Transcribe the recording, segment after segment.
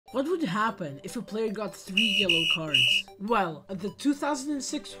What would happen if a player got 3 yellow cards? Well, at the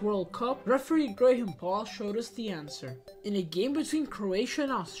 2006 World Cup, referee Graham Paul showed us the answer. In a game between Croatia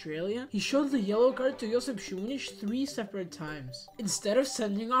and Australia, he showed the yellow card to Josip Simunic 3 separate times. Instead of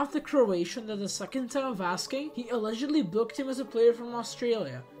sending off the Croatian at the second time of asking, he allegedly booked him as a player from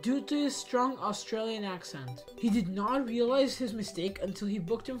Australia, due to his strong Australian accent. He did not realize his mistake until he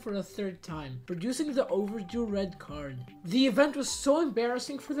booked him for the 3rd time, producing the overdue red card. The event was so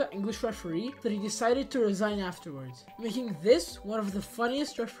embarrassing for the English referee that he decided to resign afterwards, making this one of the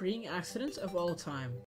funniest refereeing accidents of all time.